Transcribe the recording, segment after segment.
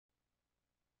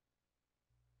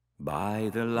By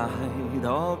the light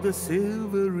of the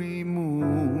silvery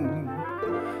moon，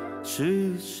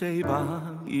 是谁把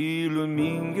一轮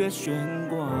明月悬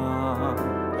挂？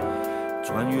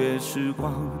穿越时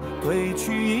光，褪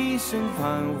去一身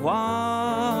繁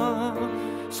华。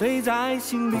谁在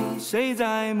心里，谁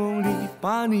在梦里，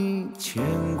把你牵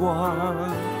挂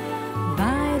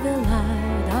 ？By the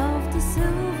light of the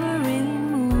silvery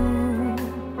moon，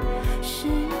 是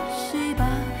谁把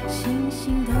星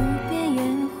星都变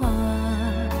烟花？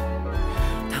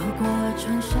透过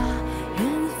春沙，缘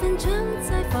分正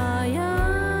在发芽。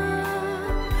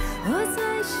我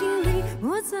在心里，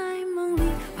我在梦里，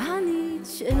把你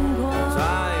牵挂。在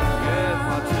月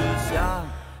花之下，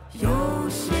有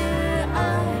些爱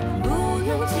不用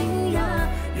惊讶，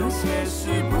有些事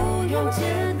不用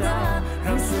解答，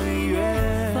让岁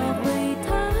月发挥它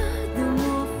的魔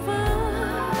法。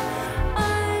爱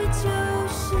就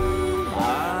是那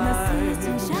似曾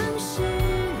相识，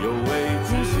有未知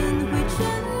今生会真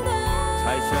的才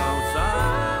潇洒，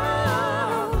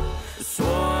所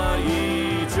以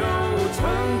就乘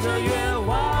着月华，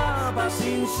把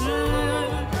心事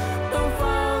都放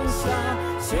下，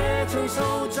写成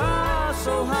手札，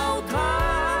守好它。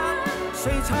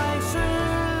谁才是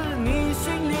你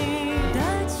心里的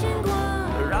牵挂？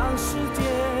让世界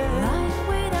来回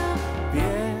答，别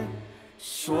说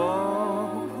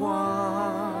话。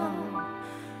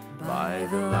By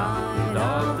the light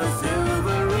of the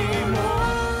silvery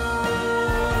moon。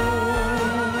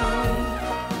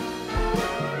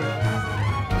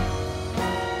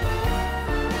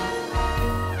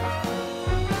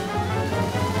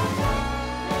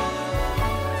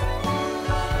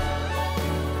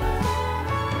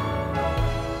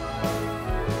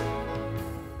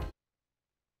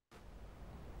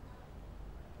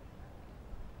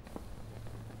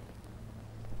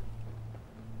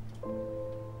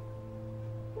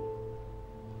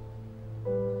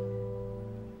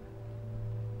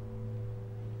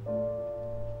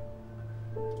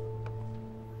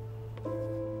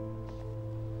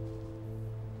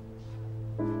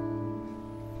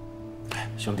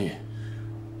兄弟，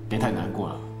别太难过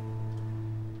了。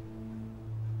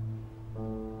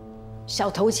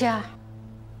小头家，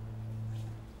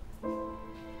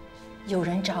有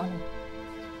人找你。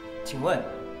请问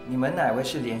你们哪位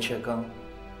是连学庚？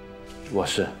我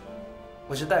是。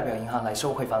我是代表银行来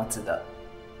收回房子的。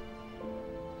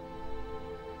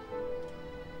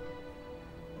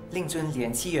令尊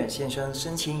连七远先生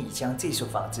生前已将这所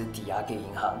房子抵押给银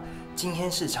行，今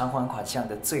天是偿还款项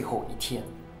的最后一天。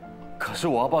可是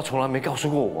我阿爸从来没告诉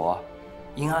过我啊！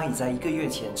银行已在1个月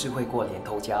前知会过连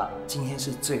头家，今天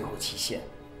是最后期限。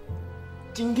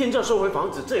今天就要收回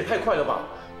房子，这也太快了吧！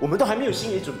我们都还没有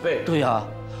心理准备。对啊，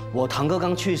我堂哥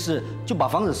刚去世就把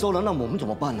房子收了，那我们怎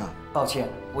么办呢？抱歉，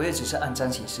我也只是按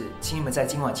章行事，请你们在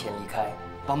今晚前离开。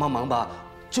帮忙吧，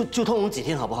就通融几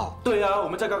天好不好？对啊，我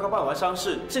们在刚刚办完丧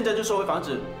事，现在就收回房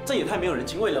子，这也太没有人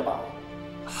情味了吧！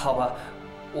好吧，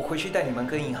我回去带你们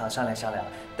跟银行商量商量，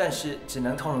但是只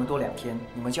能通融多2天，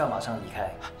你们就要马上离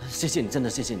开。谢谢你，真的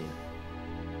谢谢你。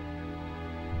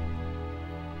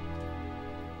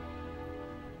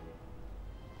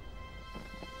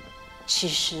其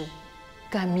实，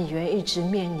甘蜜园一直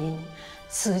面临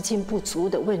资金不足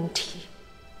的问题，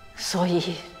所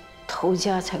以头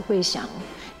家才会想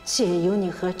借由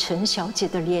你和陈小姐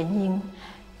的联姻，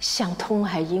向通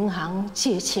海银行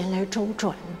借钱来周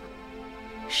转。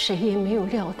谁也没有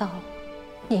料到，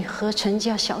你和陈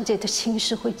家小姐的亲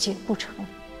事会结不成，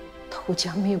头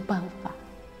家没有办法，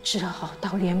只好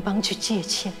到联邦去借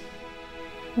钱。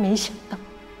没想到，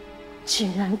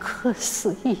竟然客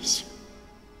死异乡。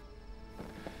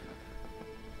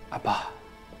阿爸，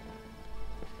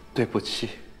对不起，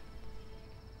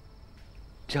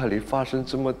家里发生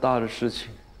这么大的事情，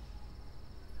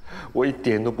我一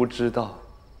点都不知道，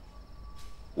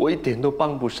我一点都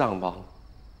帮不上忙。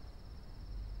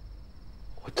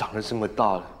我长得这么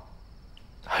大了，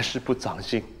还是不长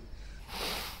心，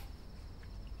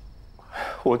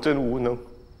我真无能，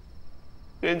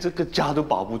连这个家都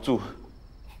保不住。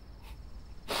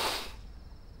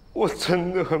我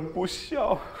真的很不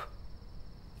孝，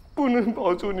不能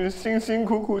保住你辛辛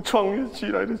苦苦创业起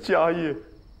来的家业。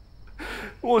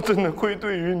我真的愧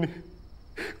对于你，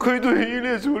愧对于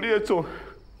列祖列宗。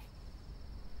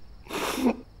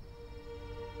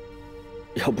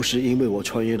要不是因为我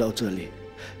穿越到这里，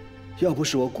要不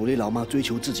是我鼓励老妈追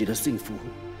求自己的幸福，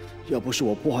要不是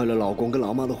我破坏了老公跟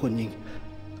老妈的婚姻，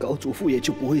高祖父也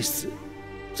就不会死，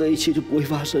这一切就不会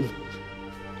发生。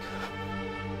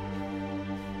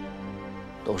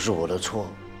都是我的错，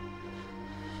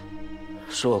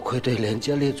是我愧对连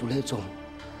家列祖列宗。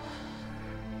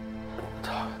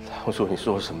堂叔，你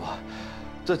说什么？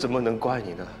这怎么能怪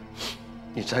你呢？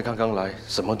你才刚刚来，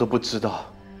什么都不知道。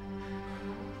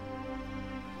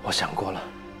我想过了，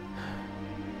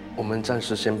我们暂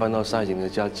时先搬到赛景的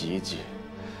家挤一挤，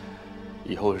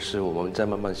以后的事我们再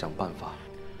慢慢想办法。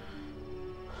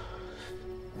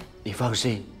你放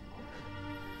心，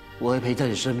我会陪在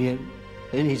你身边，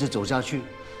陪你一直走下去，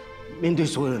面对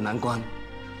所有的难关。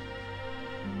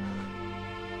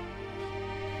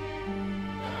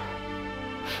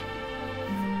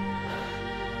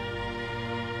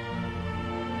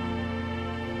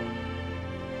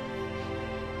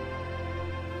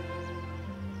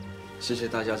谢谢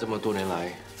大家这么多年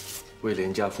来为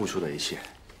连家付出的一切，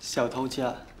小头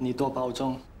家，你多保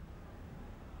重。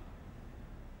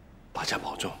大家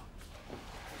保重。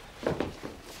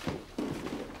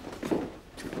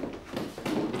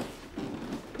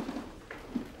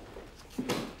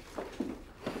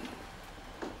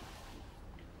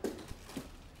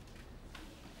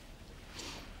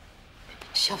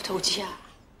小头家，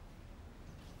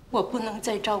我不能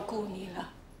再照顾你了，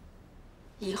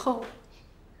以后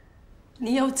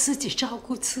你要自己照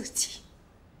顾自己。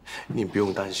你不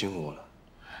用担心我了，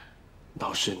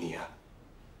倒是你啊，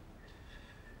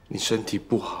你身体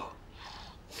不好，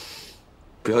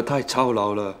不要太操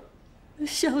劳了。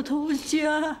小头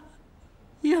家，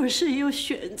要是有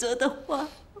选择的话，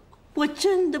我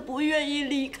真的不愿意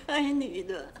离开你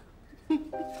的。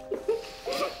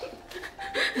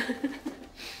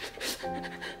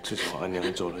自从阿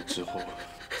娘走了之后，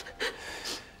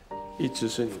一直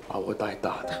是你把我带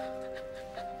大的，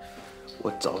我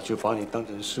早就把你当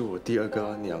成是我第二个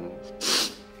阿娘。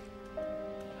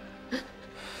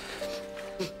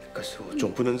可是我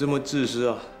总不能这么自私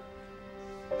啊！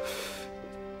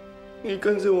你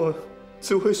跟着我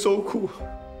只会受苦。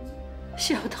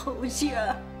小头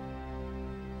家，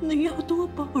你要多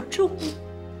保重，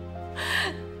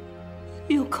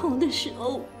有空的时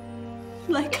候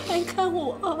来看看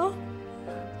我啊！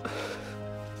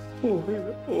我会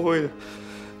的，我会的。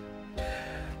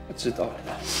我知道了，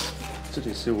这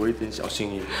里是我一点小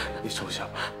心意，你收下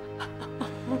吧。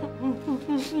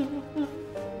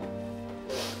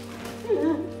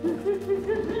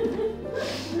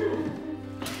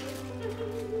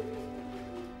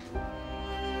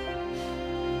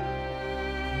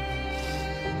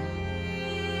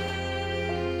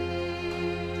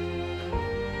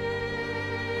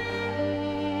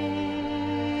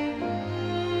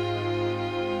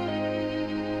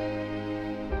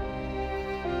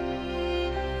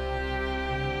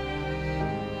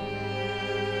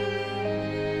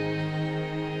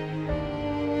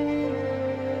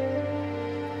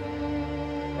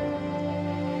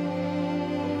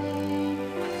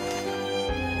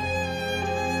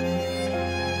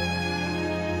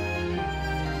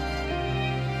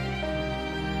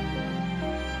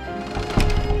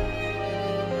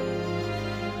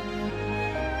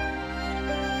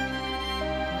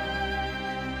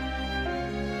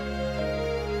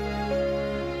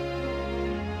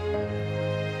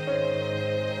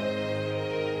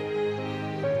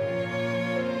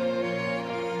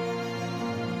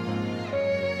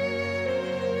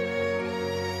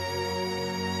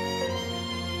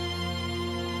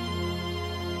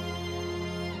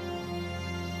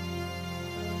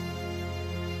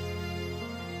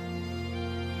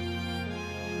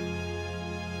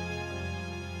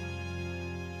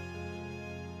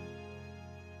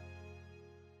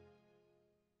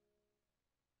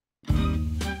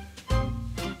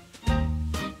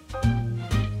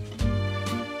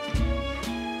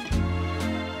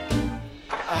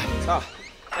啊，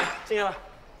来进来吧。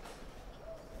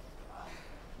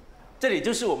这里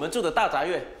就是我们住的大杂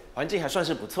院，环境还算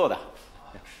是不错的。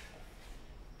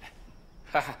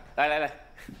哈哈，来，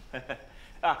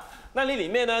啊，那里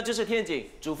面呢就是天井，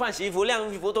煮饭、洗衣服、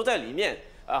晾衣服都在里面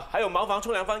啊，还有茅房、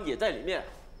冲凉房也在里面。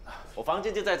我房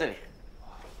间就在这里。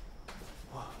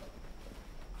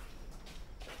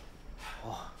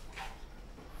哇，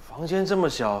房间这么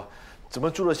小，怎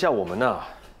么住得下我们呢？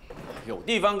有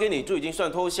地方给你住已经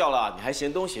算偷笑了，你还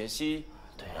嫌东嫌西。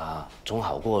对啊，总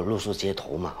好过露宿街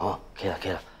头嘛，啊，可以了，可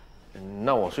以了。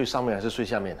那我睡上面还是睡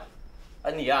下面呢？啊，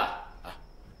你呀，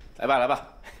来吧。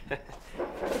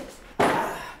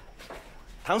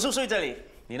堂叔睡这里，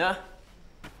你呢？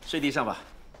睡地上吧。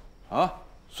啊，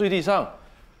睡地上？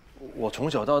我从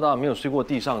小到大没有睡过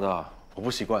地上的，我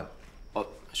不习惯。哦，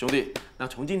兄弟，那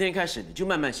从今天开始你就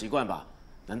慢慢习惯吧。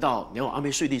难道你要我阿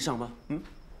妹睡地上吗？嗯。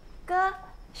哥，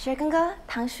学根哥，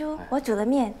堂叔，我煮了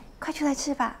面，快出来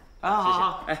吃吧。啊，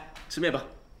好，哎，吃面吧。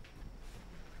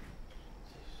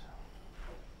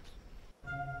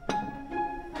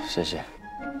谢谢。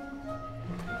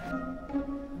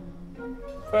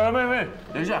妹，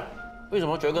等一下，为什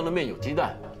么学哥的面有鸡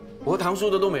蛋，我和堂叔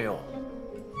的都没有？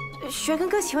学根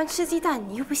哥喜欢吃鸡蛋，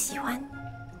你又不喜欢。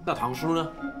那堂叔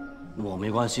呢？我没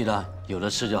关系的，有的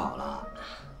吃就好了。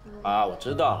啊，我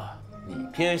知道了，你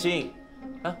偏心。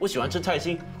啊，我喜欢吃菜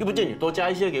心，又不见你多加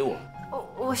一些给我。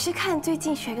我是看最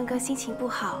近学根哥心情不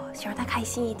好，想让他开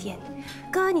心一点。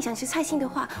哥，你想吃菜心的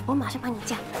话，我马上帮你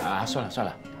加。啊，算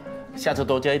了，下次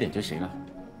多加一点就行了。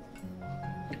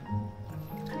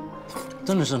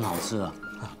真的是很好吃啊！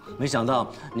没想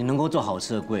到你能够做好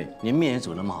吃的贵，连面也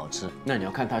煮那么好吃。那你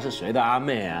要看她是谁的阿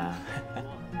妹啊？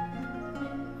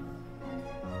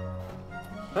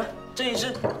啊，郑医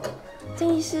师，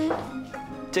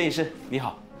郑医师你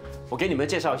好，我给你们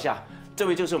介绍一下，这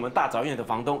位就是我们大杂院的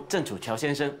房东郑楚乔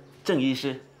先生，郑医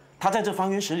师，他在这方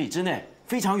圆10里之内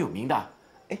非常有名的。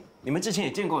哎，你们之前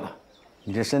也见过的。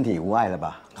你的身体无碍了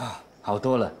吧？啊，好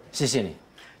多了，谢谢你。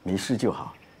没事就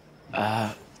好。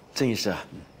郑医师啊，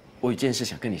我有件事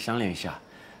想跟你商量一下。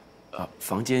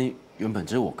房间原本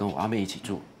只有我跟我阿妹一起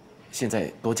住，现在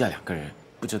多加2个人，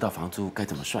不知道房租该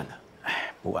怎么算呢？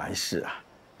哎，不碍事啊，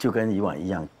就跟以往一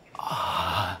样。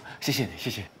啊，谢谢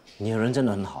你，你人真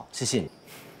的很好，谢谢你。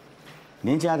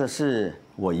您家的事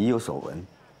我已有所闻。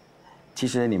其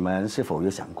实你们是否有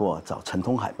想过找陈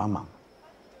通海帮忙？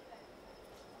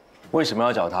为什么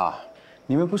要找他？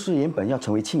你们不是原本要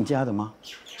成为亲家的吗？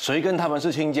谁跟他们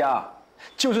是亲家？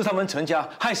就是他们陈家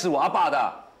害死我阿爸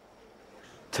的。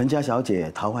陈家小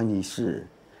姐逃婚一事，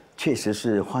确实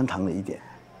是荒唐了一点。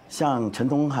像陈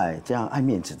东海这样爱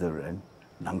面子的人，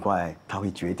难怪他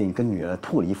会决定跟女儿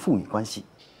脱离父女关系。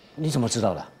你怎么知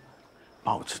道的？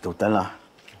报纸都登了。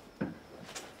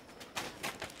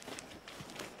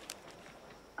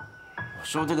我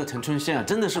说这个陈春仙啊，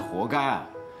真的是活该啊！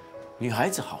女孩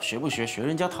子好学不学，学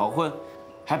人家逃婚，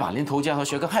还把连头家和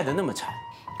学哥害得那么惨。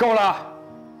够了！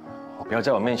不要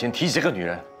在我面前提这个女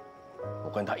人，我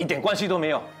跟她一点关系都没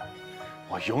有，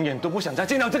我永远都不想再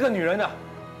见到这个女人了。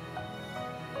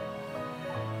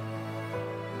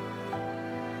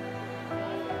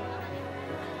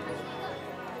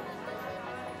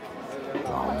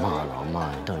老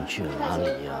妈，你到底去了哪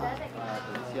里呀？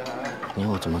你要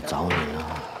我怎么找你呢？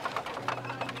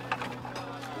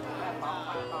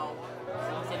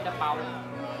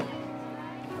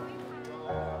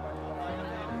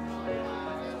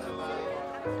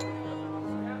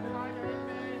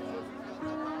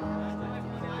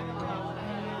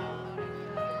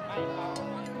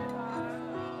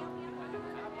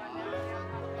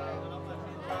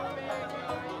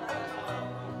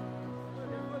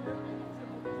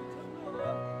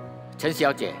陈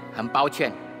小姐，很抱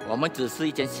歉，我们只是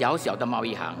一间小小的贸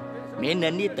易行，没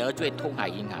能力得罪通海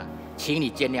银行，请你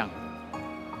见谅。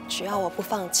只要我不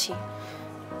放弃，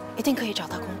一定可以找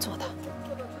到工作的。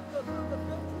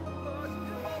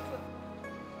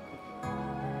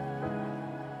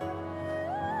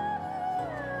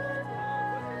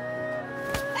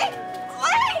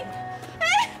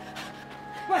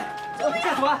喂，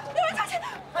干什么？有人抢钱！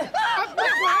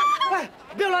喂，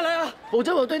不要乱来啊，否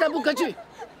则我对他不客气。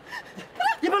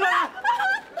你不乱来！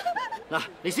那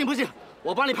你信不信？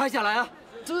我帮你拍下来啊！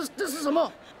这是什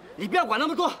么？你不要管那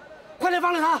么多，快点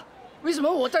放了他！为什么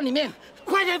我在里面？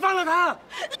快点放了他！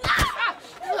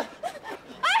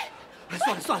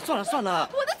算了，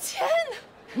我的钱，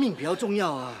命比较重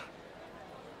要啊。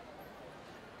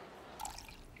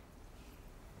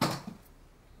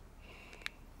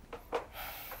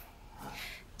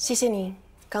谢谢你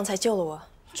刚才救了我。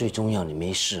最重要你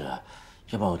没事啊，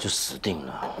要不然我就死定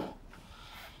了。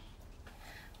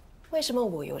为什么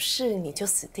我有事你就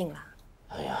死定了？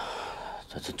哎呀，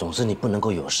这总之你不能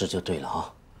够有事就对了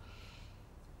啊。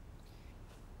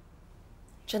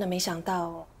真的没想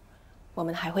到，我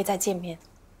们还会再见面。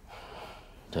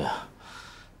对啊，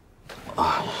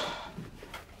啊，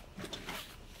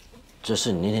这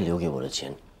是你那天留给我的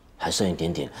钱，还剩一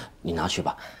点点，你拿去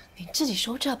吧。你自己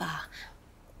收着吧，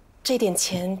这点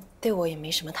钱对我也没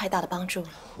什么太大的帮助。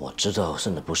我知道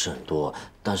剩的不是很多，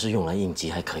但是用来应急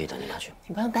还可以的，你拿去。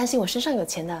你不用担心，我身上有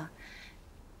钱的，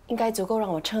应该足够让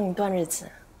我撑一段日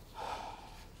子。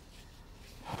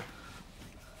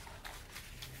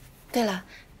对了，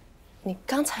你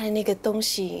刚才的那个东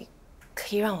西，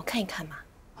可以让我看一看吗？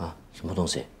啊，什么东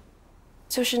西？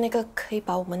就是那个可以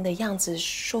把我们的样子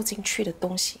收进去的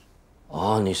东西。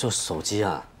哦，你说手机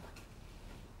啊？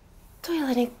对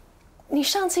了，你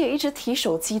上次也一直提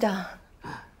手机的。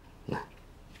那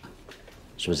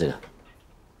是不是这个？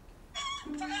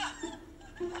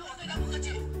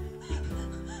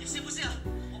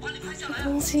这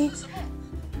东西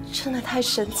真的太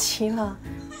神奇了，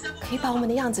可以把我们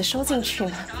的样子收进去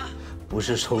呢。不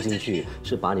是收进去，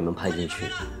是把你们拍进去。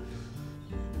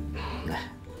来，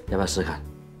要不要试试看？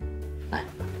来，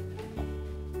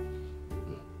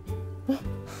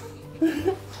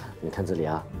你看这里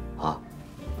啊，好，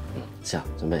笑，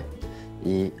准备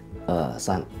，1、2、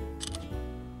3。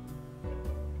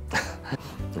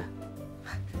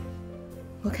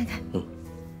我看看。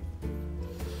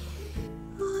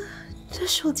这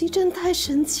手机真太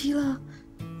神奇了！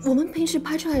我们平时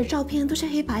拍出来的照片都是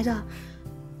黑白的，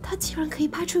它竟然可以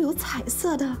拍出有彩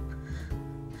色的。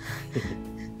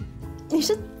你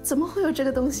是怎么会有这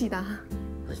个东西的？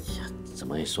哎呀，怎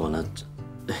么一说呢？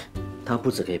它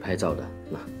不只可以拍照的，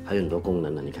那还有很多功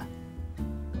能呢。你看，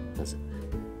但是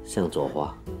向左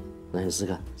滑，来你试试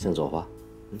看，向左滑。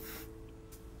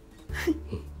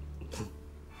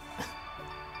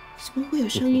怎么会有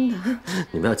声音的？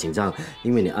你不要紧张，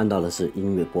因为你按到的是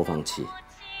音乐播放器，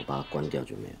我把它关掉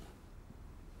就没有了。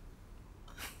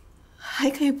还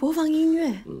可以播放音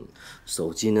乐。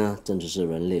手机呢，真的是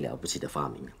人类了不起的发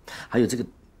明。还有这个，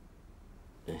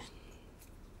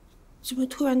怎么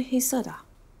突然黑色的？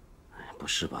不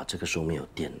是吧？这个时候没有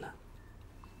电了。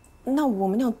那我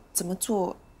们要怎么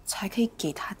做才可以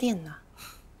给它电呢？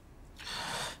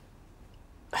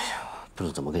哎呀，不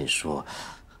知怎么跟你说。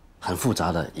很复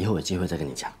杂的，以后有机会再跟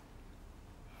你讲。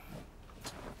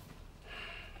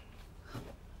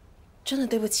真的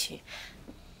对不起，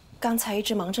刚才一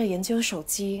直忙着研究手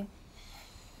机，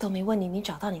都没问你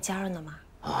找到你家人了吗？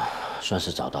算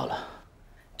是找到了。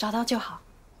找到就好。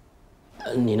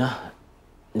你呢？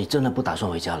你真的不打算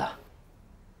回家了？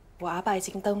我阿爸已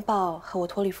经登报和我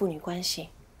脱离父女关系，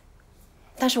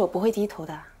但是我不会低头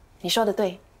的。你说的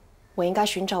对。我应该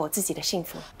寻找我自己的幸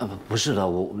福。不是的，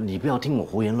你不要听我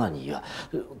胡言乱语啊。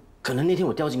可能那天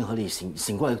我掉进河里，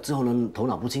醒过来之后呢，头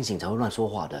脑不清醒才会乱说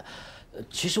话的。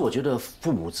其实我觉得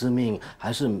父母之命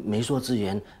还是媒妁之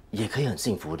言，也可以很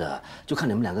幸福的，就看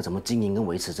你们两个怎么经营跟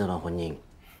维持这段婚姻。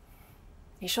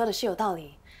你说的是有道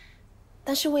理，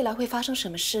但是未来会发生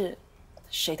什么事，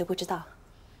谁都不知道。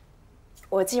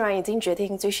我既然已经决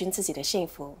定追寻自己的幸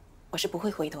福，我是不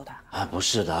会回头的。不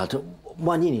是的，这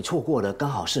万一你错过了，刚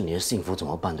好是你的幸福怎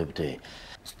么办？对不对？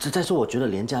再说，我觉得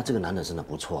连家这个男人真的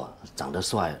不错，长得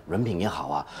帅，人品也好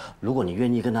啊。如果你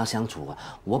愿意跟他相处啊，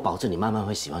我保证你慢慢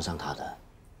会喜欢上他的。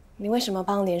你为什么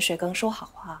帮连雪庚说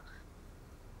好话？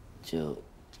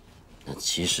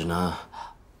其实呢，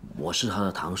我是他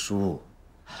的堂叔，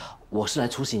我是来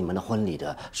出席你们的婚礼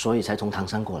的，所以才从唐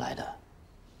山过来的。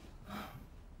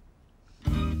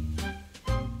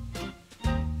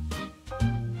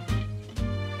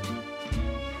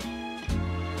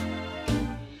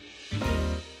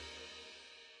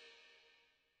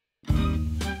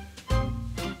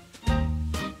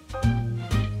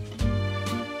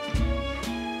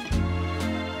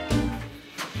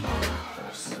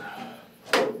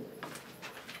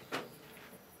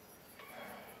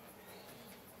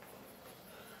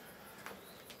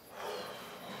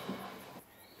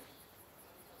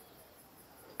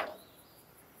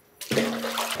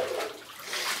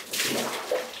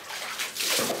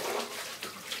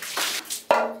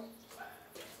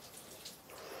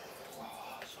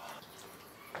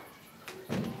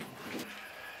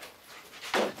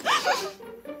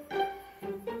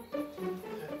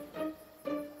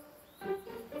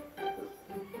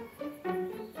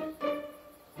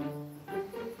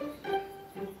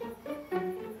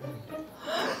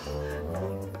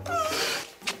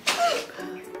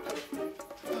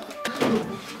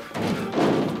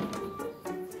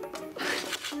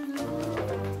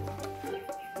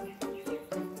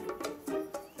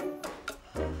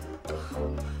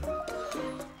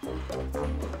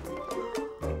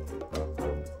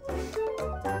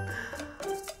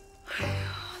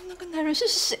男人是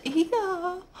谁呀？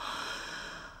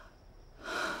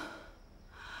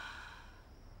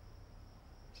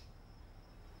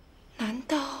难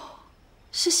道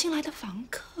是新来的房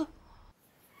客？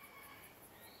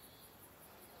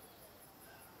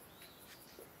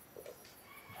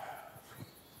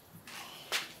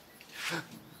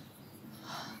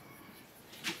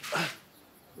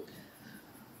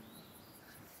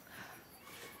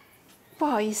不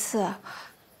好意思，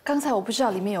刚才我不知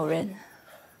道里面有人。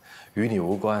与你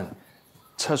无关，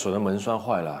厕所的门栓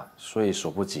坏了，所以锁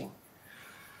不紧。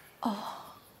哦，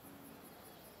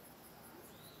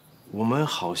我们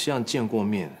好像见过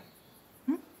面。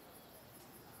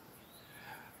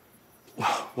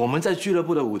我们在俱乐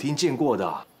部的舞厅见过的。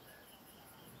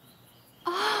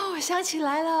哦，我想起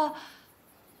来了，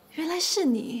原来是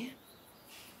你。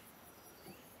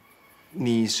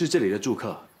你是这里的住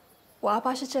客？我阿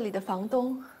爸是这里的房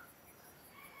东。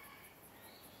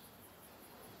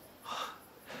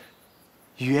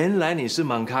原来你是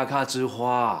满咖咖之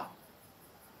花。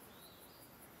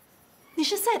你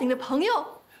是赛鼎的朋友？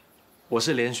我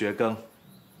是连学庚。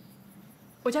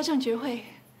我叫郑觉慧。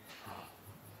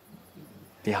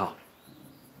你好。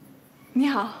你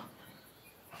好。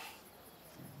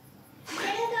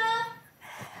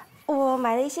我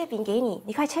买了一些饼给你，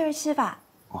你快趁热吃吧。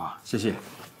哇，谢谢。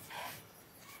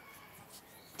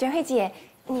觉慧姐，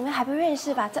你们还不认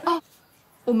识吧？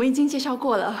我们已经介绍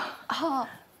过了。哦，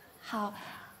好，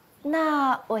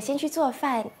那我先去做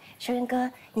饭。学仁哥，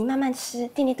你慢慢吃，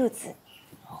垫垫肚子。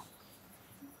好。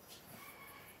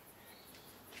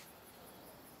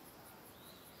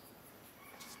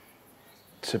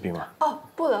吃饼吗？哦，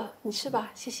不了，你吃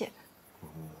吧，谢谢。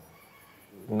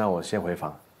那我先回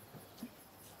房。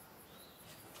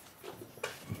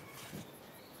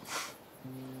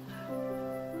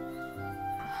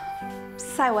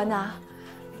赛文啊，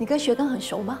你跟学庚很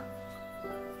熟吗？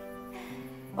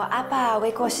我阿爸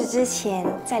未过世之前，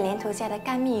在连头家的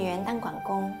干蜜园当管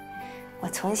工。我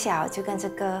从小就跟着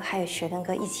哥还有学庚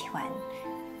哥一起玩，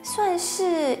算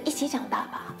是一起长大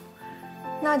吧。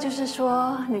那就是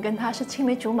说，你跟他是青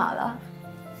梅竹马了。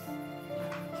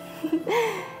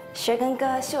学庚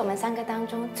哥是我们3个当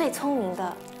中最聪明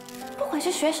的，不管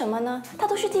是学什么呢，他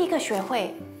都是第一个学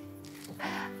会。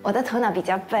我的头脑比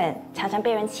较笨，常常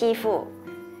被人欺负。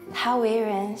他为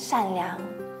人善良、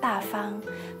大方，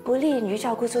不吝于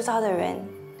照顾周遭的人，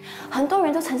很多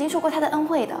人都曾经受过他的恩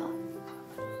惠的。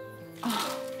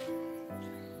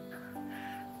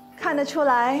看得出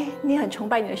来，你很崇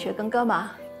拜你的学庚哥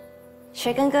嘛。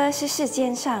学庚哥是世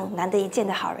间上难得一见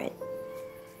的好人。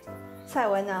赛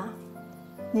文啊，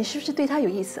你是不是对他有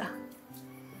意思啊？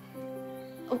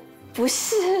不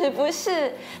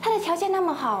是，他的条件那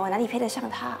么好，我哪里配得上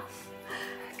他？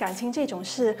感情这种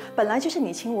事本来就是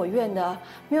你情我愿的，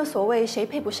没有所谓谁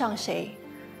配不上谁。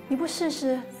你不试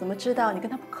试，怎么知道你跟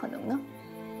他不可能呢？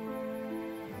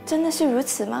真的是如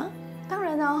此吗？当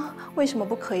然啊，为什么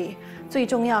不可以？最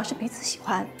重要是彼此喜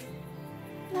欢。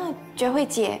那觉慧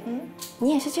姐，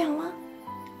你也是这样吗？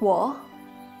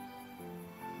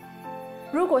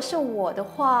如果是我的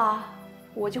话，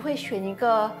我就会选一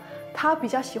个他比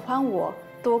较喜欢我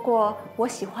多过我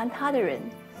喜欢他的人。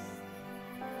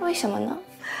为什么呢？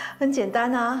很简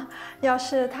单啊，要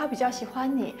是他比较喜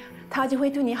欢你，他就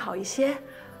会对你好一些；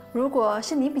如果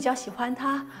是你比较喜欢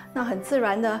他，那很自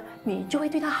然的你就会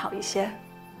对他好一些。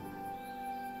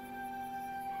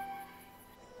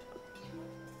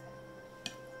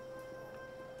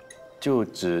就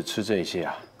只吃这些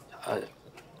啊？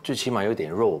最起码有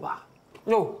点肉吧？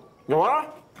有啊，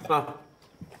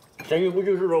咸鱼不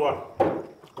就是肉啊？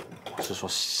我是说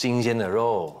新鲜的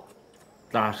肉。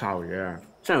大少爷，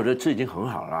像有的吃已经很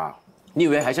好了。你以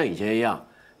为还像以前一样，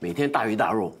每天大鱼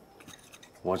大肉？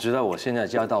我知道我现在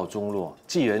家道中落，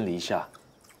寄人篱下，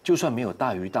就算没有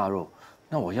大鱼大肉，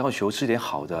那我要求吃点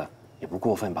好的也不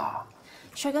过分吧？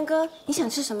学庚哥，你想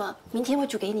吃什么？明天我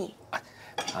煮给你。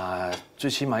最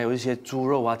起码有一些猪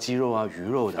肉啊、鸡肉啊、鱼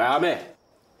肉的。阿妹，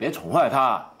别宠坏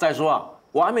他。再说啊，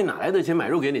我阿妹哪来的钱买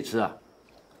肉给你吃啊？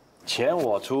钱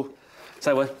我出。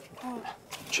赛文，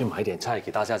去买点菜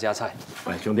给大家加菜。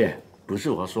喂，兄弟，不是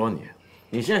我说你，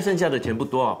你现在剩下的钱不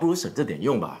多，不如省着点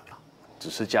用吧。只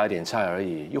是加一点菜而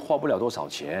已，又花不了多少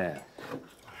钱。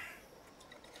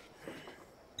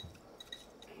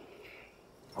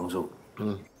红叔，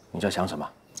你在想什么？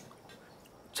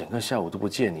整个下午都不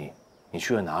见你，你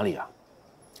去了哪里啊？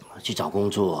去找工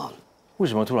作啊。为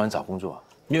什么突然找工作啊？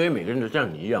因为每个人都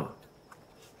像你一样。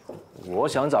我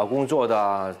想找工作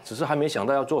的，只是还没想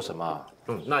到要做什么。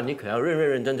那你可要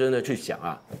认真的去想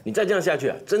啊！你再这样下去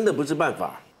啊，真的不是办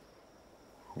法。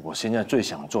我现在最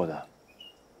想做的，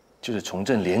就是重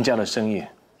振连家的生意，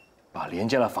把连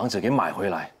家的房子给买回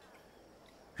来，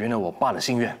圆了我爸的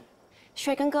心愿。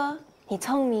学庚哥，你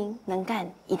聪明能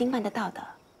干，一定办得到的。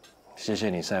谢谢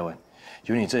你，赛文，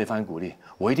有你这一番鼓励，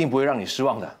我一定不会让你失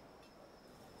望的。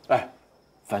哎，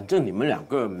反正你们2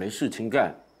个没事情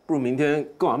干，不如明天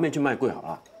跟我阿妹去卖柜好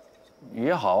了。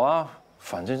也好啊，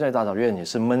反正在大导院也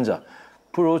是闷着，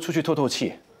不如出去透透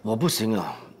气。我不行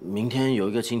啊，明天有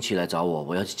一个亲戚来找我，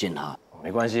我要去见他。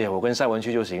没关系，我跟赛文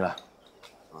去就行了。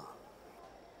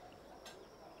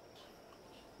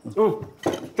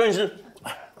郑医师，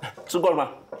吃过了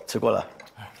吗？吃过了。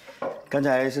刚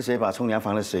才是谁把冲凉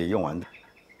房的水用完的？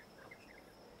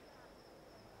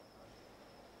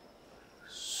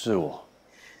是我。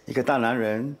一个大男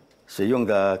人，水用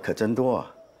的可真多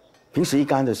啊！平时一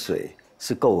缸的水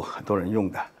是够很多人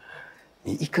用的，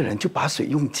你一个人就把水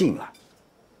用尽了。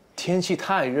天气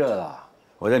太热了，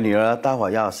我的女儿待会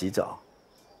儿要洗澡，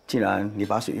既然你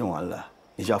把水用完了，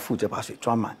你就要负责把水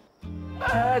装满。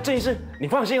郑医师，你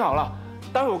放心好了，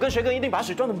待会我跟学庚一定把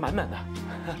水装得满满的。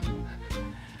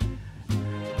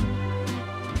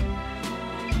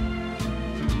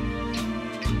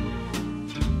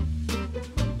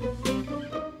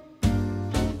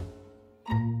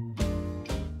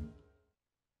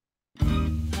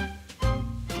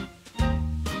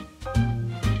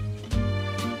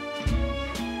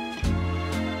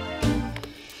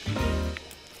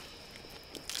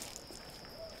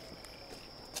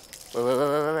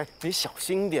你小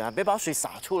心点啊，别把水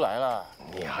洒出来了。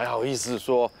你还好意思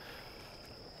说？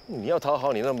你要讨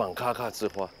好你那满咔咔之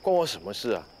花，关我什么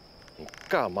事啊？你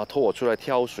干嘛拖我出来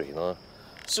挑水呢？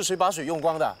是谁把水用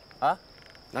光的啊？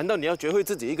难道你要学会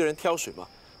自己一个人挑水吗？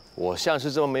我像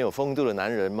是这么没有风度的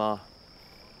男人吗？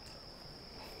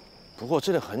不过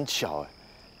真的很巧哎，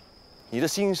你的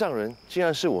心上人竟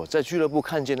然是我在俱乐部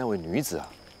看见那位女子啊！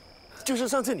就是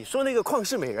上次你说那个旷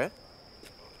世美人。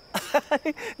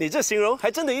你这形容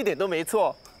还真的一点都没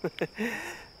错。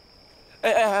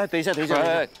哎，等一下，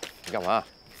哎，你干嘛？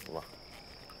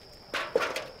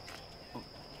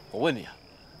我问你啊，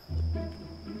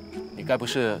你该不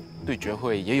是对绝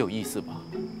慧也有意思吧？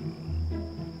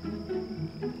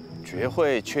绝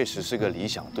慧确实是个理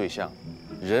想对象，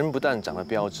人不但长得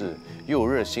标致，又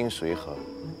热心随和。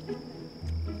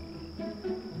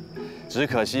只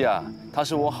可惜啊，她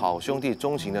是我好兄弟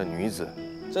钟情的女子。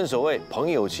正所谓朋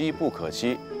友妻不可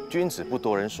欺，君子不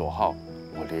夺人所好。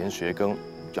我连学耕，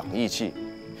养义气，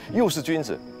又是君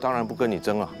子，当然不跟你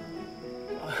争了。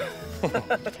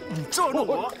你捉弄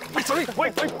我！喂，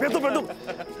别动！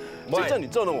谁叫你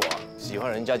捉弄我？喜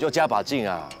欢人家就加把劲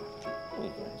啊，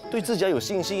对自己要有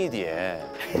信心一点。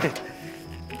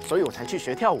所以我才去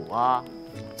学跳舞啊！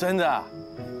真的啊？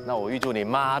那我预祝你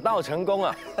马到成功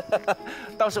啊！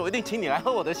到时我一定请你来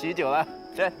喝我的喜酒了。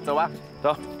去，走吧，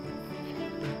走。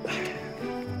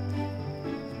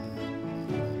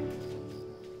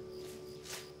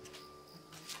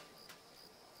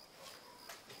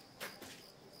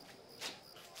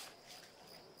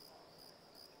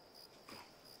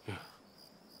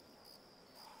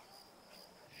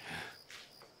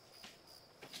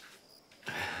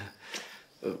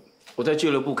我在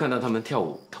俱乐部看到他们跳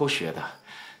舞偷学的，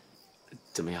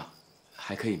怎么样？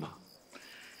还可以吗？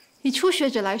以初学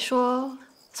者来说，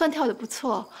算跳得不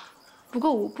错，不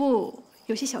过舞步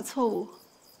有些小错误。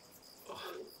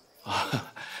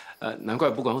难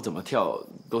怪不管我怎么跳，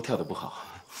都跳得不好。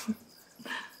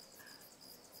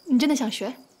你真的想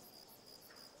学？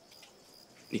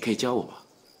你可以教我吗？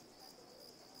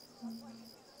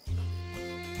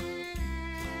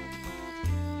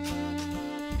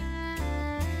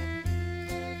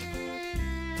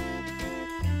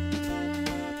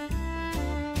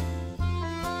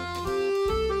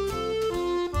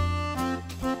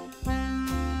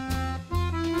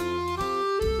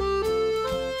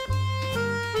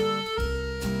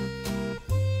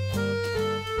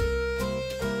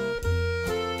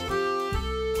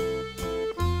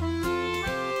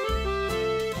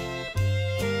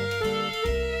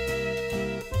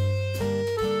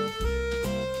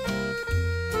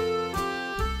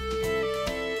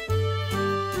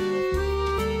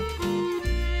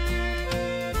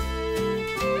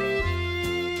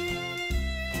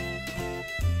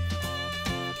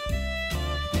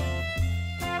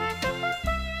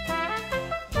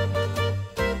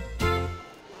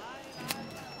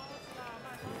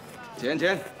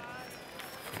钱，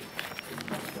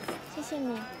谢谢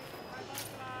你。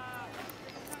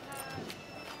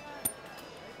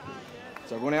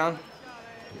小姑娘，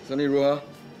身体如何？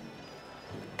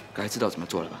该知道怎么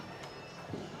做了吧？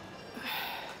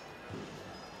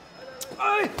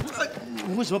哎，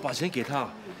你为什么把钱给他？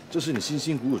这是你辛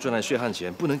辛苦苦赚来的血汗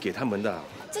钱，不能给他们的。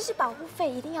这是保护费，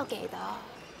一定要给的。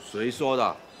谁说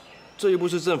的？这又不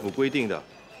是政府规定的。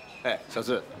哎，小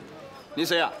志，你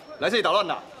谁啊？来这里捣乱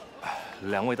的？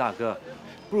两位大哥，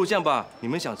不如这样吧，你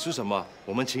们想吃什么，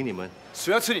我们请你们。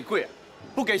谁要吃你贵啊？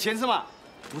不给钱是吗？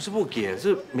不是不给，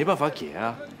是没办法给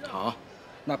啊。好，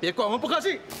那别怪我们不客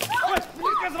气。喂，你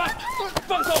干什么？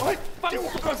放手！放手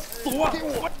啊！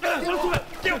放出来！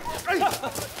给我！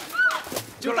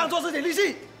就当做是点利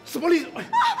息。什么利息？保护费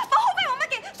我们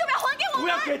给，手表还给我们。不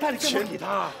要给他，你钱给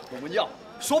他。我们要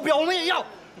手表，我们也要。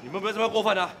你们不要这么过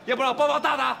分啊，要不然我帮忙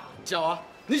大打。叫啊！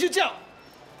你去叫。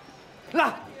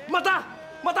来，马大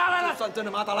来了。就算真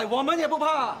的马大来，我们也不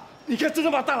怕。你看，真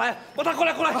的马大来，马大过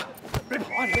来，别跑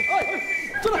啊你们！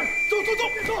真的，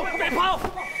走，别跑！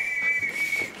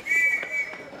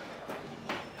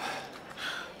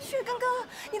旭刚哥，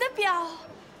你的表。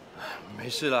没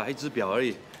事啦，一只表而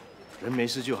已，人没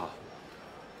事就好。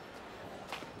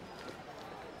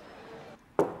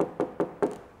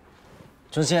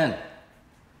春仙，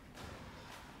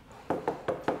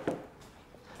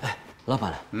哎，老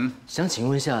板，想请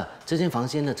问一下，这间房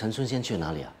间的陈春仙去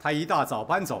哪里啊？他一大早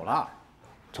搬走了。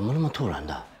怎么那么突然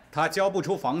的？他交不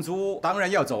出房租，当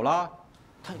然要走了。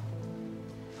他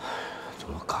怎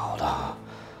么搞的？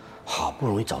好不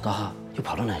容易找到他，又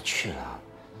跑到哪里去了？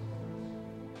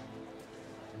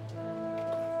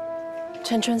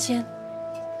陈春仙，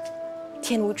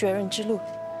天无绝人之路，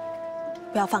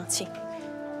不要放弃，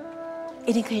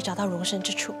一定可以找到容身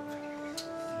之处。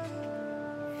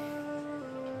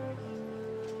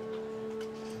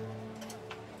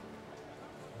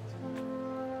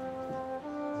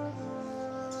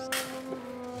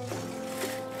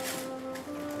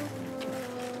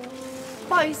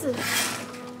好意思，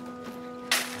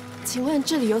请问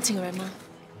这里有请人吗？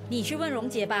你去问蓉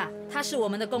姐吧，她是我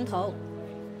们的工头。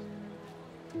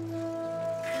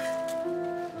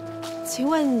请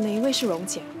问哪一位是蓉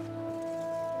姐？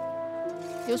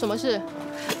有什么事？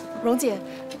蓉姐，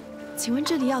请问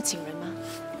这里要请人吗？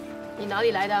你哪里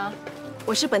来的啊？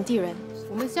我是本地人。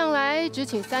我们向来只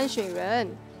请山水人，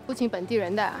不请本地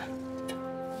人的。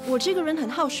我这个人很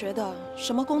好学的，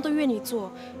什么工都愿意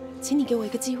做，请你给我一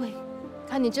个机会。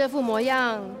看你这副模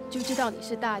样，就知道你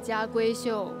是大家闺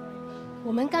秀。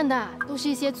我们干的都是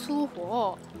一些粗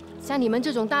活，像你们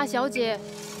这种大小姐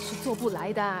是做不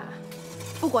来的。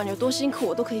不管有多辛苦，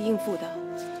我都可以应付的。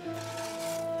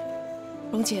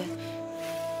蓉姐，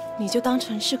你就当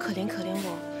成是可怜可怜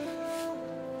我。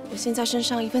我现在身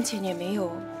上一分钱也没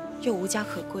有，又无家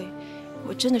可归，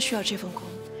我真的需要这份工。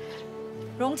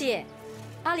蓉姐，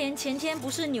阿莲前天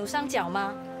不是扭伤脚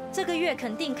吗？这个月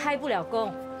肯定开不了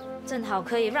工，正好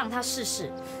可以让她试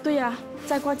试。对呀，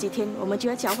再过几天我们就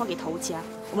要交换给头家，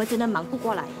我们真的忙不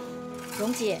过来。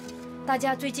蓉姐，大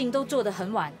家最近都做得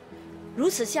很晚，如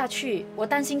此下去，我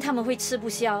担心他们会吃不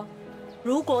消。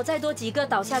如果再多几个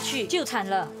倒下去，就惨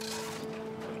了。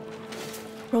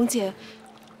蓉姐，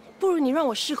不如你让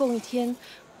我试工1天，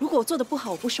如果我做得不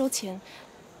好，我不收钱。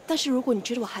但是如果你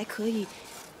觉得我还可以，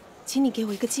请你给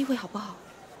我一个机会，好不好？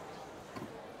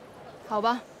好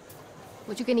吧，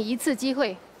我就给你一次机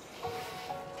会。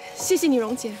谢谢你，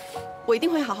蓉姐，我一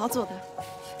定会好好做的。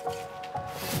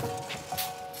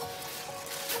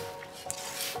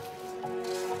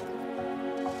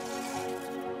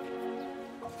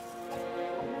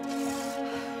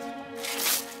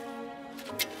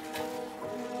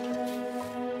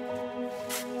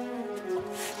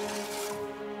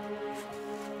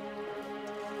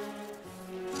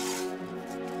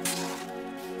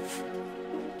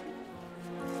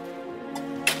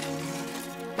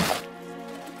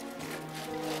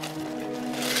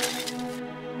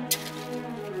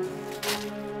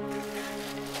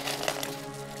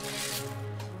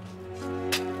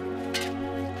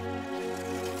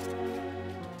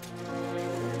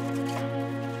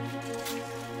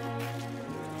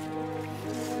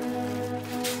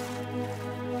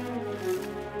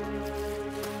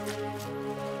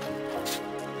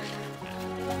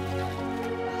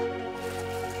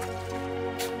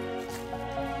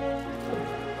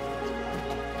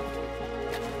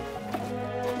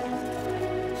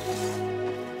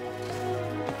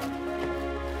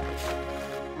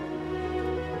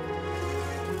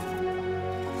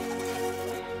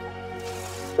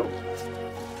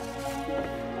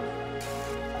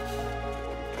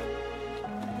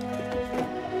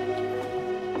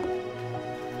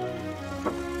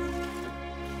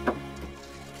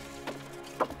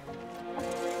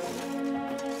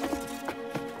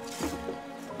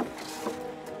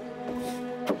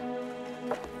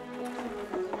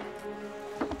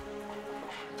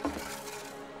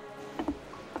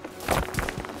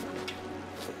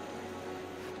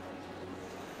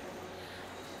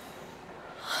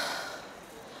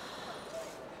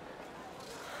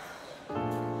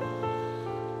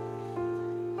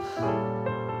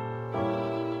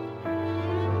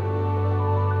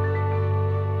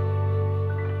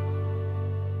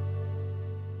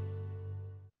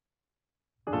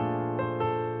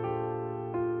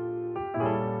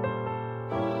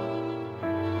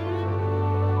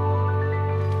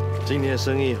今天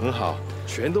生意很好，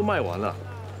全都卖完了。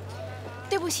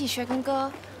对不起，学根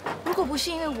哥，如果不是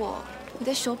因为我，你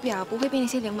的手表不会被那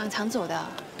些流氓抢走的。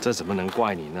这怎么能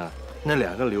怪你呢？那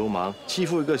2个流氓欺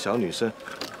负一个小女生，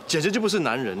简直就不是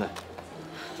男人了。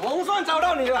总算找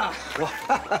到你了！哇，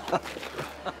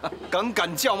敢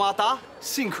敢叫马达，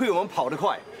幸亏我们跑得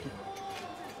快。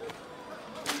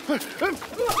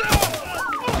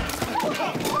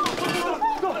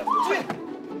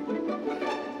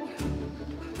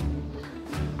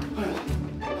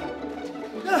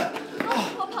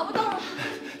我跑不动了。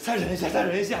再忍一下，再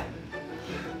忍一下。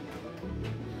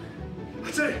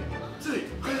这里，这里，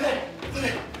快点，这里。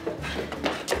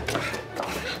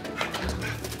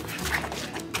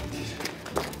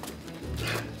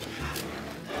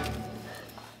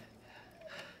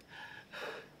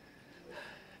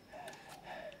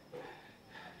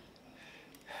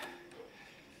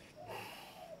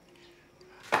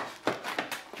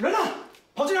人呢？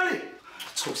跑去哪里？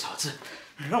臭小子，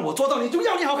让我捉到你就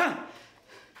要你好看！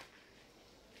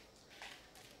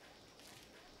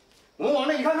我们往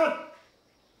那里看看。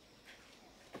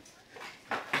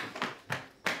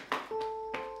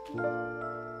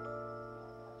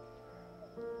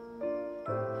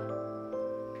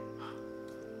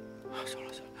小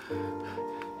了，小了。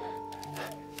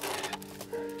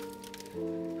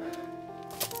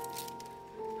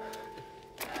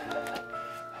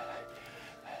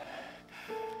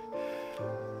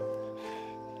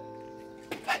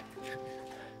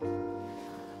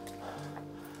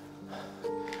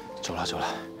走了走了。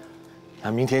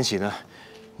那明天起呢，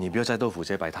你不要在豆腐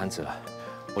街摆摊子了，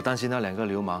我担心那2个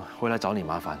流氓会来找你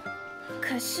麻烦。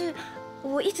可是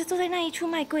我一直坐在那一处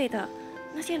卖柜的，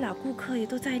那些老顾客也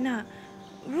都在那。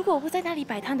如果我不在那里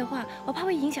摆摊的话，我怕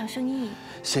会影响生意。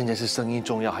现在是生意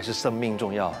重要还是生命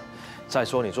重要？再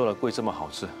说你做的柜这么好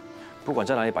吃，不管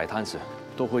在哪里摆摊子，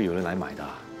都会有人来买的。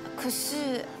可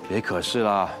是别可是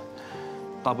啦，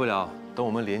大不了等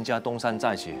我们连家东山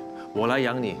再起，我来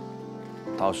养你，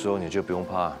到时候你就不用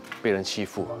怕被人欺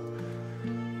负。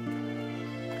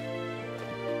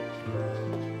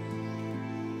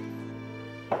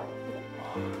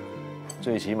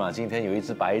最起码今天有一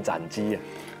只白斩鸡啊！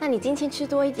那你今天吃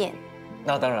多一点。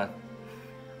那当然。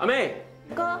阿妹，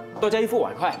哥，多加一副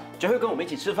碗筷，绝会跟我们一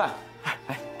起吃饭。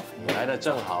哎，你来的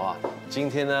正好啊！今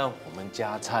天呢，我们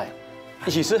加菜，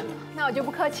一起吃。那我就不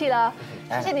客气了，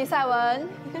谢谢你，赛文。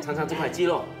尝尝这块鸡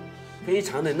肉，非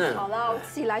常的嫩。好了，我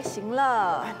自己来行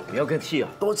了。不要客气啊，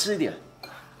多吃一点。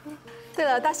对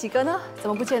了，大喜哥呢？怎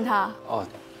么不见他？哦，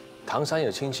唐山有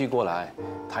亲戚过来，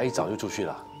他一早就出去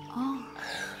了。哦，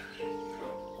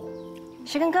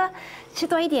石根哥，吃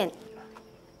多一点。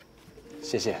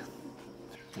谢谢。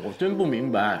我真不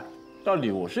明白，到底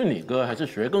我是你哥还是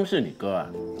学庚是你哥啊？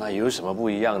那有什么不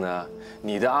一样呢？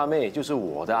你的阿妹就是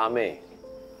我的阿妹。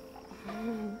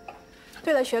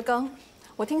对了，学庚，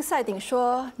我听赛鼎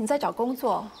说你在找工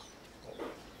作。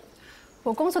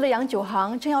我工作的洋酒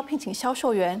行正要聘请销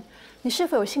售员，你是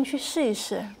否有兴趣试一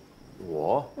试？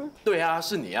我？对啊，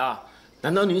是你啊！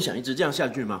难道你想一直这样下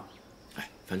去吗？哎，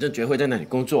反正绝会在那里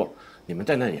工作，你们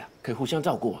在那里啊，可以互相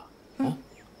照顾啊。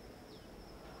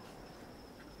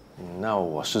那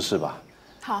我试试吧。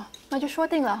好，那就说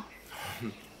定了。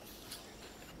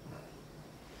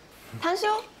堂兄，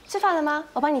吃饭了吗？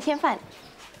我帮你添饭。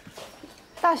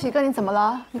大喜哥，你怎么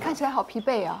了？你看起来好疲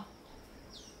惫啊。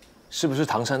是不是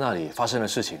唐山那里发生了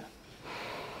事情？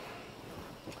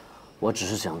我只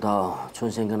是想到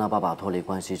春仙跟他爸爸脱离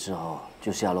关系之后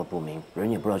就下落不明，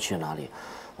人也不知道去了哪里，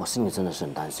我心里真的是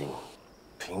很担心。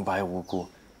平白无故，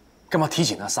干嘛提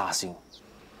起那煞星？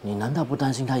你难道不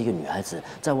担心她一个女孩子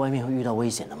在外面会遇到危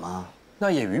险的吗？那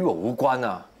也与我无关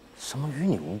啊。什么与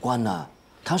你无关啊？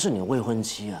她是你的未婚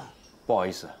妻啊。不好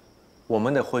意思，我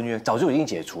们的婚约早就已经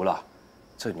解除了。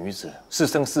这女子是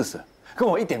生是死，跟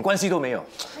我一点关系都没有。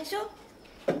堂叔，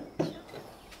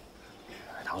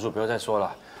堂叔不要再说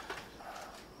了，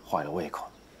坏了胃口。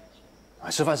来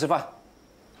吃饭吃饭。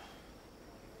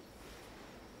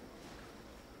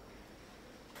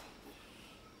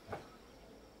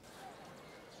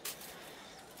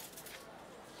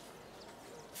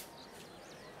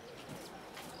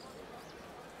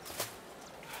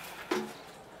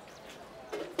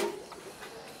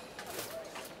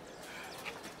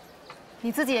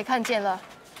你自己也看见了，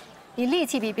你力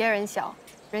气比别人小，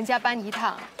人家搬1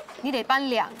趟，你得搬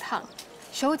2趟，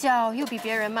手脚又比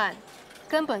别人慢，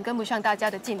根本跟不上大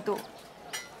家的进度。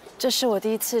这是我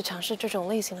第一次尝试这种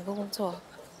类型的工作，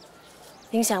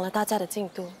影响了大家的进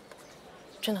度，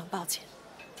真的很抱歉。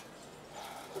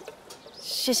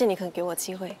谢谢你肯给我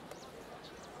机会，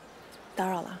打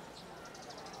扰了。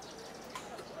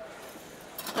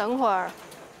等会儿。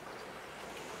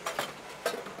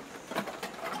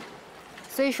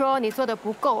虽说你做的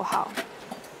不够好，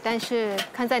但是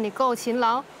看在你够勤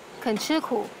劳、肯吃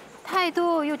苦、态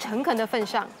度又诚恳的份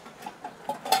上，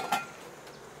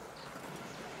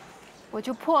我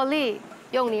就破例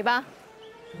用你吧。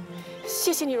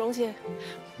谢谢你，蓉姐，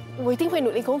我一定会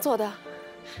努力工作的。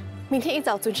明天一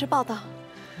早准时报到。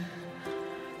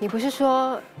你不是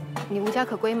说你无家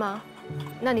可归吗？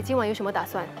那你今晚有什么打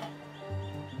算？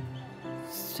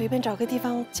随便找个地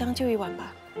方将就一晚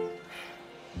吧。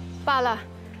罢了，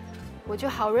我就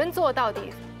好人做到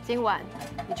底。今晚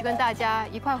你就跟大家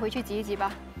一块回去挤一挤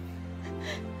吧。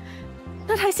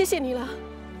那太谢谢你了，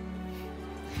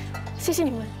谢谢你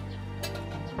们。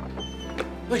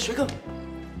喂，学哥。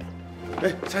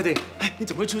哎，Sai Ding，哎，你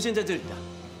怎么会出现在这里的？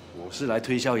我是来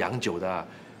推销洋酒的，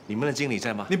你们的经理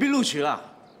在吗？你被录取了，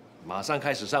马上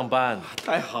开始上班。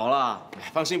太好了，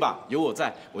放心吧，有我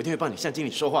在，我一定会帮你向经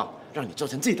理说话，让你做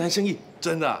成这单生意。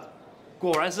真的。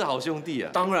果然是好兄弟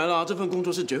啊！当然了，这份工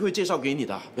作是绝会介绍给你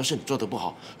的。要是你做得不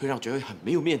好，会让绝会很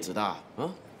没有面子的。啊！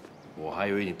我还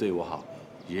以为你对我好，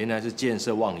原来是见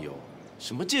色忘友。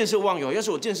什么见色忘友？要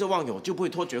是我见色忘友，就不会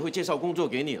托绝会介绍工作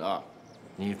给你了。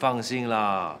你放心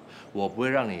啦，我不会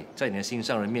让你在你的心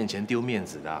上人面前丢面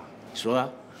子的。说啊，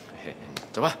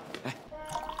走吧。来，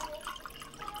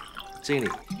经理，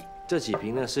这几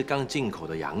瓶呢是刚进口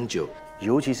的洋酒，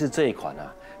尤其是这一款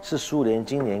啊。是苏联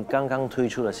今年刚刚推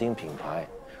出的新品牌，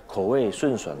口味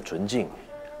顺爽纯净，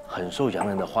很受洋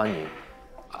人的欢迎。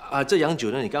这洋酒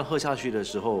呢，你刚喝下去的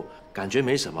时候，感觉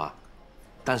没什么，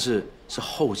但是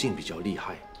后劲比较厉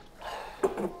害。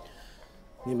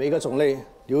你每一个种类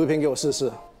留一瓶给我试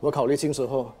试，我考虑清楚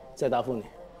后再答复你。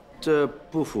这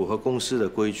不符合公司的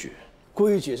规矩。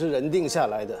规矩是人定下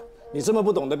来的，你这么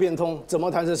不懂得变通，怎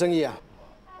么谈成生意啊？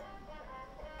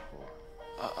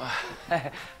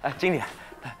经理，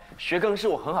学庚是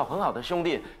我很好的兄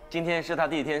弟，今天是他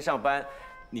第一天上班，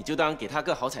你就当给他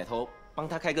个好彩头，帮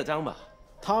他开个张吧。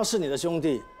他是你的兄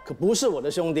弟，可不是我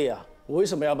的兄弟啊！我为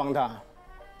什么要帮他？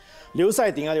刘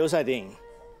赛鼎啊，刘赛鼎，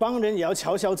帮人也要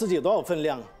瞧瞧自己有多少分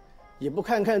量，也不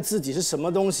看看自己是什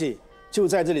么东西，就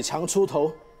在这里强出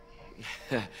头。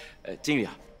经理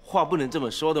啊，话不能这么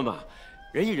说的嘛，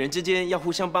人与人之间要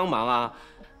互相帮忙啊。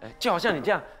就好像你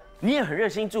这样，你也很热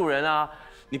心助人啊，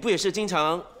你不也是经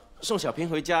常送小平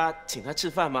回家请他吃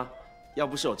饭吗？要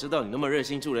不是我知道你那么热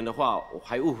心助人的话，我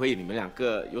还误会你们两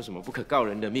个有什么不可告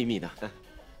人的秘密呢。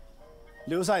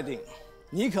刘赛鼎，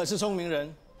你可是聪明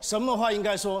人，什么话应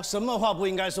该说，什么话不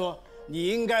应该说，你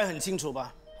应该很清楚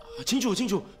吧？清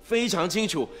楚，非常清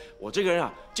楚。我这个人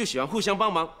啊，就喜欢互相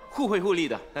帮忙，互惠互利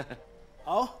的。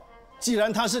好，既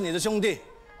然他是你的兄弟，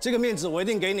这个面子我一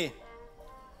定给你。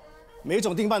每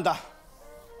种定半打。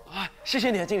谢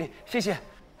谢你啊，经理，谢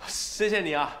谢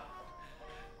你啊。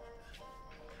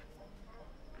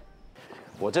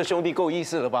我这兄弟够意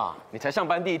思了吧？你才上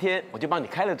班第一天，我就帮你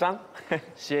开了张。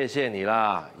谢谢你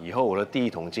啦，以后我的第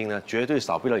一桶金呢，绝对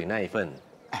少不了你那一份。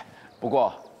不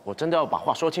过我真的要把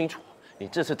话说清楚，你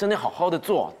这次真的好好的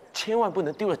做，千万不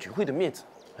能丢了举会的面子。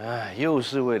又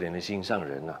是为了你的心上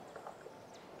人啊。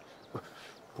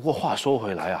不过话说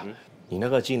回来啊，你那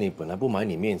个经理本来不买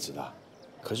你面子的，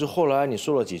可是后来你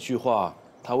说了几句话，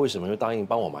他为什么又答应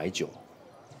帮我买酒？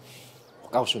我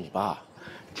告诉你吧，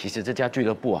其实这家俱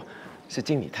乐部啊，是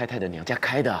经理太太的娘家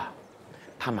开的，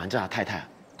他瞒着他太太，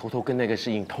偷偷跟那个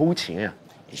侍应偷情啊。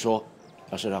你说，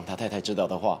要是让他太太知道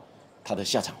的话，他的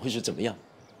下场会是怎么样？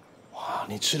哇，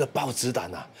你吃了豹子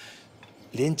胆啊！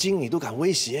连经理都敢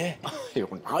威胁？哎呦，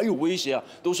哪有威胁啊？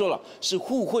都说了是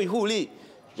互惠互利。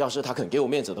要是他肯给我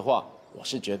面子的话，我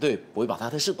是绝对不会把他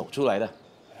的事抖出来的。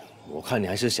我看你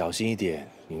还是小心一点。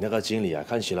你那个经理啊，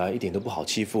看起来一点都不好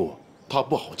欺负。他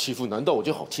不好欺负，难道我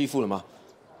就好欺负了吗？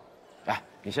哎，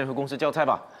你先回公司交差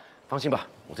吧。放心吧，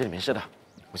我这里没事的。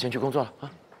我先去工作了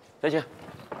啊，再见。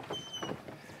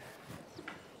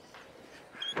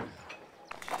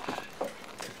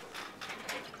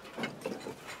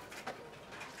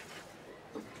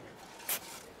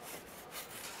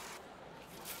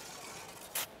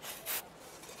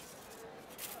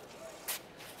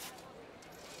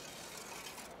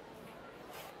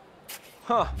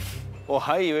哼，我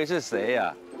还以为是谁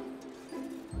呀？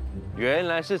原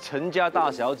来是陈家大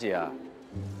小姐啊！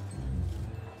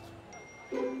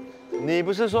你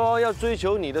不是说要追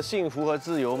求你的幸福和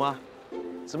自由吗？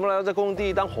怎么来到这工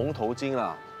地当红头巾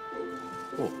了？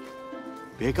哦，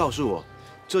别告诉我，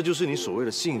这就是你所谓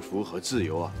的幸福和自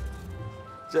由啊！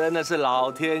真的是老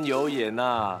天有眼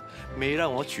呐，没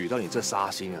让我娶到你这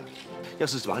杀星啊！要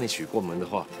是把你娶过门的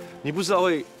话，你不知道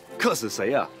会克死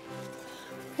谁啊！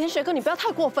连水哥，你不要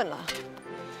太过分了。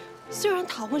虽然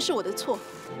逃婚是我的错，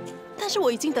但是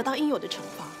我已经得到应有的惩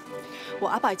罚。我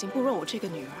阿爸已经不认我这个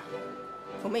女儿，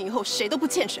我们以后谁都不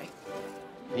欠谁。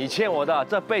你欠我的，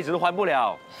这辈子都还不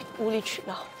了。无理取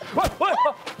闹！喂！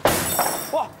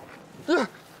哇！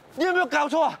你有没有搞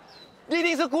错啊？你一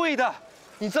定是故意的。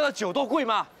你知道酒多贵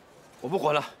吗？我不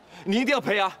管了，你一定要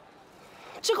赔啊！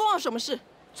这关我什么事？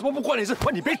怎么不关你事？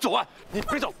喂，你别走啊！你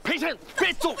别走，赔钱！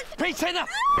别走，赔钱啊！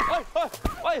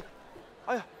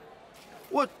哎呀，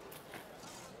我。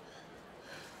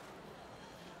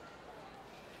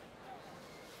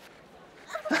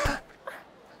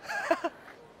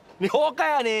你活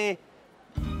该啊你！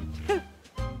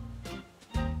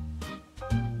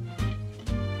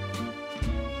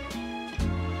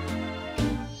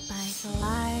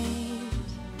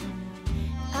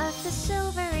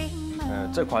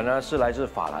这款呢是来自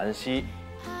法兰西，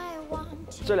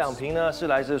这2瓶呢是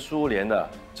来自苏联的，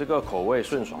这个口味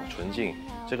顺爽纯净，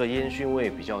这个烟熏味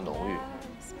比较浓郁。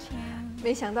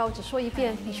没想到我只说一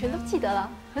遍，你全都记得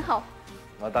了，很好。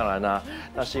那当然啦，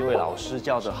那是因为老师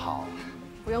教得好。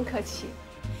不用客气。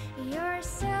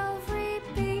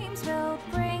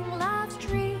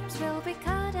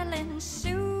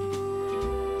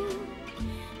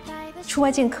出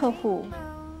外见客户，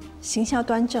形象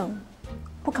端正，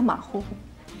不可马虎，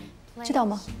知道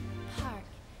吗？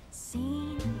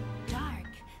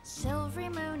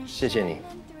谢谢你。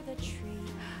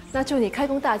那祝你开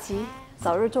工大吉，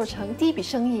早日做成第一笔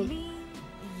生意。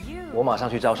我马上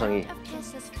去招生意。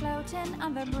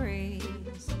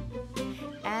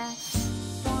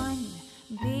S1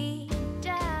 B